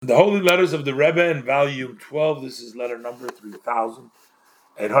The Holy Letters of the Rebbe in volume 12. This is letter number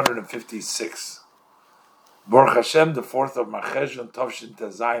 3856. Baruch Hashem, the 4th of Marcheshvan, Tovshin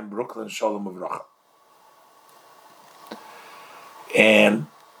Tezayim, Brooklyn, Shalom Uvracha. And ...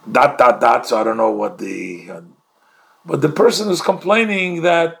 So I don't know what but the person is complaining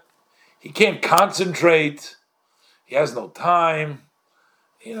that he can't concentrate, he has no time,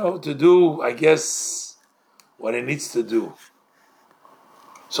 to do, I guess, what he needs to do.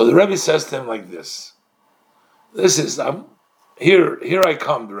 So the Rebbe says to him like this. This is, here I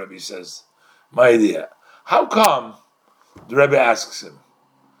come, the Rebbe says, my idea. How come, the Rebbe asks him,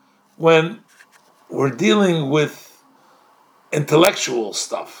 when we're dealing with intellectual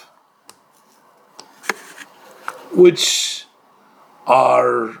stuff, which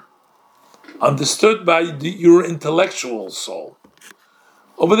are understood by your intellectual soul,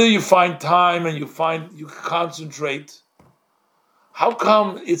 over there you find time and you can concentrate. How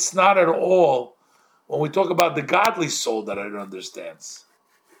come it's not at all when we talk about the godly soul that it understands?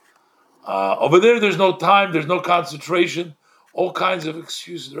 Over there's no time, there's no concentration, all kinds of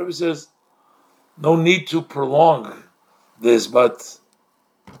excuses. The Rebbe says, no need to prolong this, but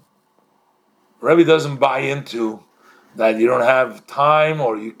the Rebbe doesn't buy into that you don't have time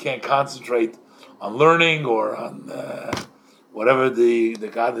or you can't concentrate on learning or on whatever the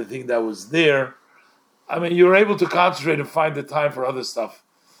godly thing that was there. I mean, you're able to concentrate and find the time for other stuff,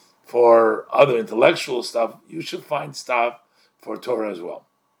 for other intellectual stuff. You should find stuff for Torah as well.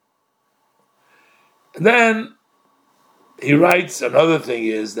 And then he writes, another thing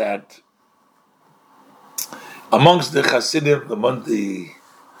is that amongst the Hasidim, there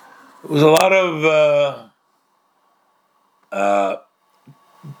was a lot of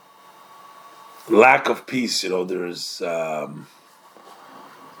lack of peace. There's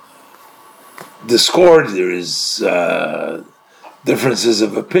discord, there is differences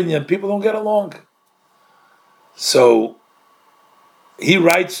of opinion, people don't get along. So he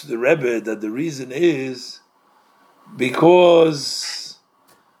writes to the Rebbe that the reason is because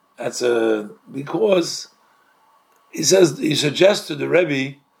he suggests to the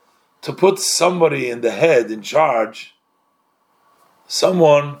Rebbe to put somebody in the head, in charge,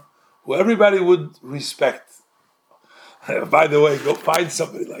 someone who everybody would respect. By the way, go find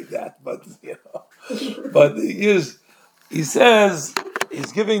somebody like that. But he says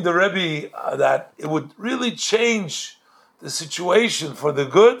he's giving the Rebbe that it would really change the situation for the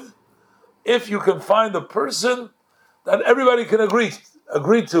good if you can find a person that everybody can agree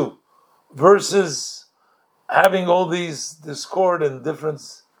to, versus having all these discord and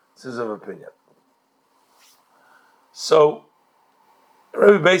differences of opinion. So the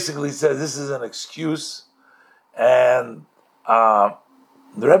Rebbe basically says this is an excuse. And the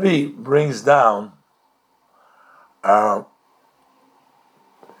Rebbe brings down that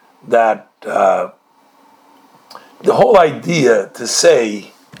the whole idea to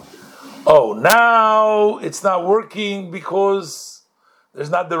say, now it's not working because there's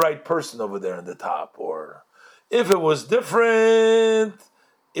not the right person over there in the top, or if it was different,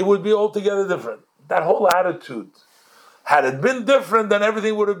 it would be altogether different. That whole attitude, had it been different, then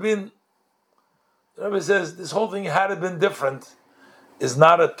everything would have been. The Rebbe says this whole thing, had it been different, is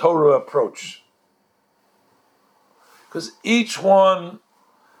not a Torah approach. Because each one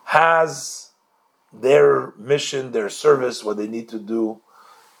has their mission, their service, what they need to do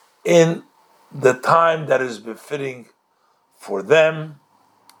in the time that is befitting for them,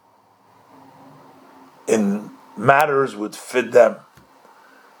 in matters would fit them.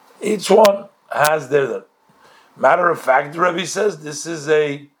 Each one has their... Matter of fact, the Rebbe says this is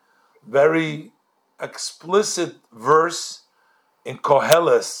a very explicit verse in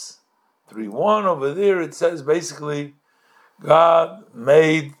Koheles 3:1. Over there it says basically God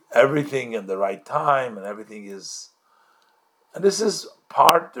made everything in the right time, and everything is, and this is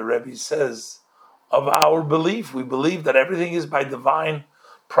part, the Rebbe says, of our belief. We believe that everything is by divine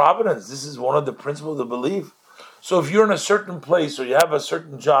providence. This is one of the principles of belief. So if you're in a certain place or you have a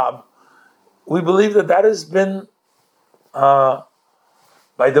certain job, we believe that has been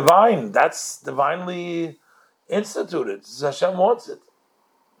by divine. That's divinely instituted. Hashem wants it.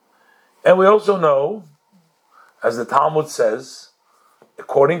 And we also know, as the Talmud says,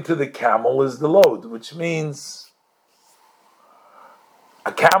 according to the camel is the load, which means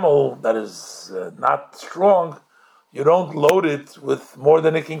a camel that is not strong, you don't load it with more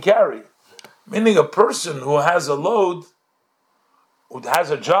than it can carry. Meaning a person who has a load, who has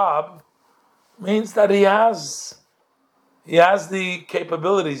a job, means that he has the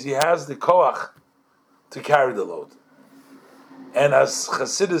capabilities, he has the koach to carry the load. And as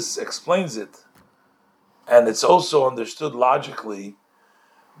Chassidus explains it, and it's also understood logically,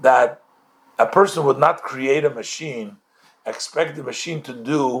 that a person would not create a machine, expect the machine to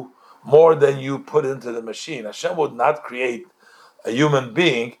do more than you put into the machine. Hashem would not create a human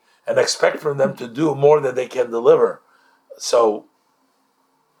being and expect from them to do more than they can deliver. So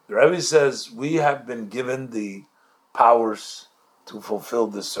the Rebbe says we have been given the powers to fulfill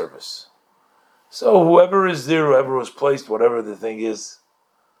this service. So whoever is there, whoever was placed, whatever the thing is,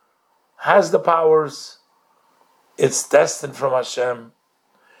 has the powers. It's destined from Hashem.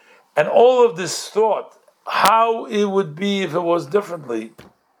 And all of this thought, how it would be if it was differently,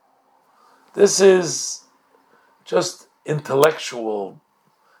 this is just intellectual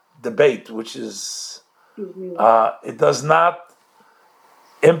debate, which is, it does not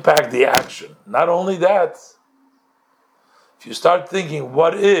impact the action. Not only that, if you start thinking,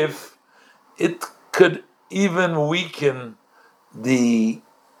 what if it could even weaken the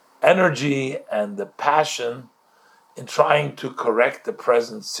energy and the passion in trying to correct the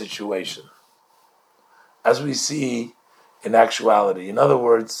present situation, as we see in actuality. In other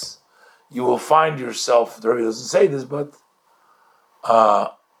words, you will find yourself, the Rebbe doesn't say this, but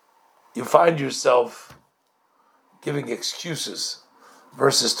you find yourself giving excuses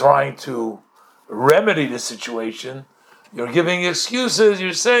versus trying to remedy the situation. You're giving excuses,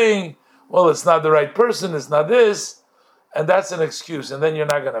 you're saying, well, it's not the right person, it's not this, and that's an excuse, and then you're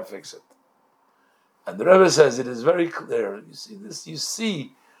not going to fix it. And the Rebbe says it is very clear. You see this. You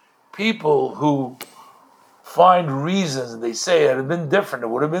see people who find reasons and they say it had been different. It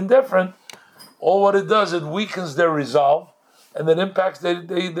would have been different. All what it does, it weakens their resolve, and then impacts they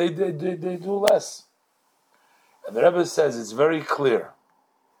do less. And the Rebbe says it's very clear.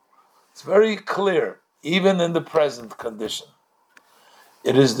 It's very clear, even in the present condition.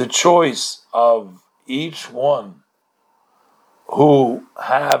 It is the choice of each one who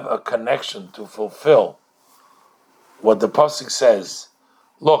have a connection to fulfill what the Pasuk says.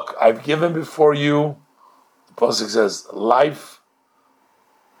 Look, I've given before you, the Pasuk says, life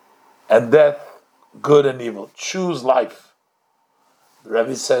and death, good and evil. Choose life. The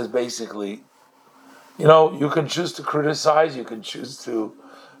Rebbe says basically, you can choose to criticize, you can choose to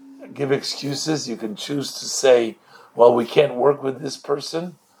give excuses, you can choose to say, well, we can't work with this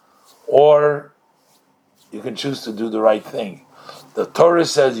person, or you can choose to do the right thing. The Torah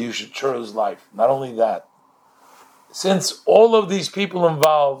says you should choose life. Not only that, since all of these people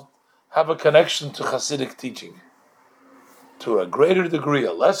involved have a connection to Hasidic teaching, to a greater degree,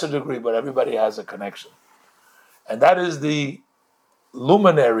 a lesser degree, but everybody has a connection. And that is the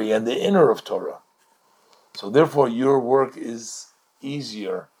luminary and the inner of Torah. So therefore your work is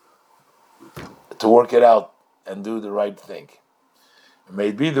easier to work it out and do the right thing. It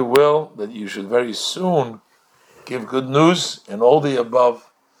may be the will that you should very soon give good news in all the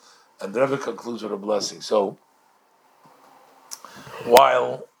above, and the Rebbe concludes with a blessing. So,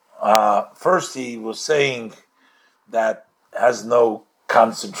 while first he was saying that has no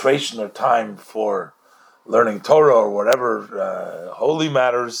concentration or time for learning Torah or whatever holy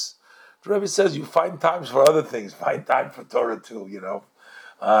matters, the Rebbe says you find times for other things, find time for Torah too,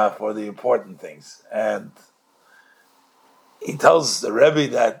 for the important things. And he tells the Rebbe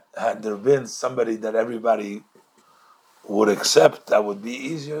that had there been somebody that everybody would accept, that would be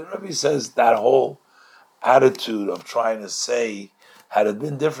easier. The Rebbe says that whole attitude of trying to say, had it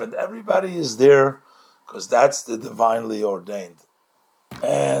been different, everybody is there because that's the divinely ordained.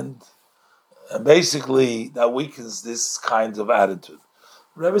 And basically that weakens this kind of attitude.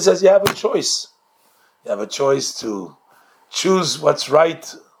 The Rebbe says you have a choice. You have a choice to choose what's right.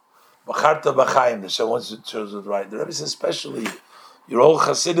 B'charta b'chaim, the Shem wants to choose what's right. The Rebbe says especially, you're all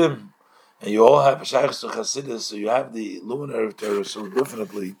Hasidim, and you all have shaykhs to Hasidus, so you have the luminary of Torah, so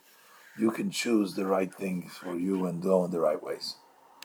definitely you can choose the right thing for you and go in the right ways.